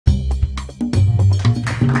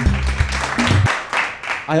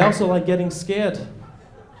I also like getting scared.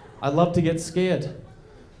 I love to get scared.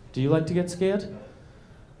 Do you like to get scared?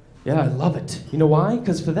 Yeah, I love it. You know why?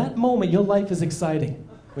 Because for that moment, your life is exciting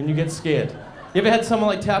when you get scared. You ever had someone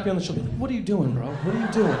like tap you on the shoulder? What are you doing, bro? What are you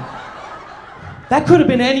doing? That could have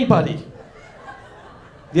been anybody.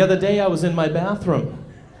 The other day, I was in my bathroom.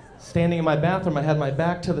 Standing in my bathroom, I had my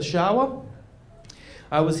back to the shower.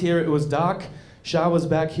 I was here, it was dark. Shower's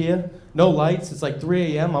back here. No lights, it's like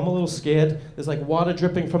 3 a.m. I'm a little scared. There's like water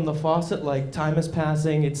dripping from the faucet, like time is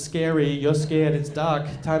passing, it's scary, you're scared, it's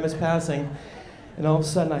dark, time is passing. And all of a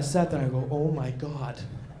sudden I sat there and I go, oh my God.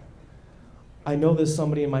 I know there's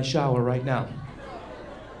somebody in my shower right now.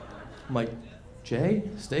 I'm like, Jay,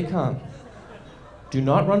 stay calm. Do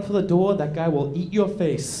not run for the door, that guy will eat your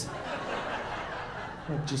face.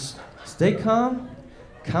 Like, just stay calm,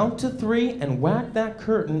 count to 3, and whack that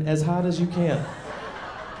curtain as hard as you can.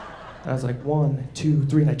 And I was like, 1, 2,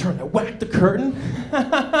 3, and I turned, I whacked the curtain,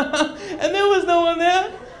 and there was no one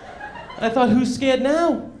there. I thought, who's scared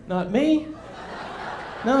now? Not me.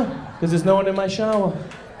 No, because there's no one in my shower.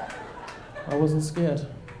 I wasn't scared.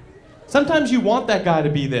 Sometimes you want that guy to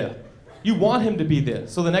be there. You want him to be there.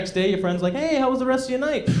 So the next day, your friend's like, hey, how was the rest of your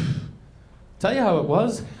night? Tell you how it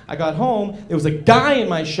was. I got home, there was a guy in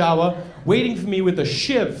my shower waiting for me with a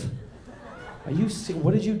shiv. Are you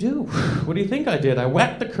what did you do? What do you think I did? I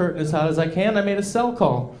whacked the curtain as hard as I can. I made a cell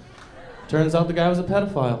call. Turns out the guy was a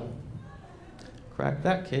pedophile. Cracked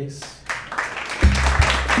that case.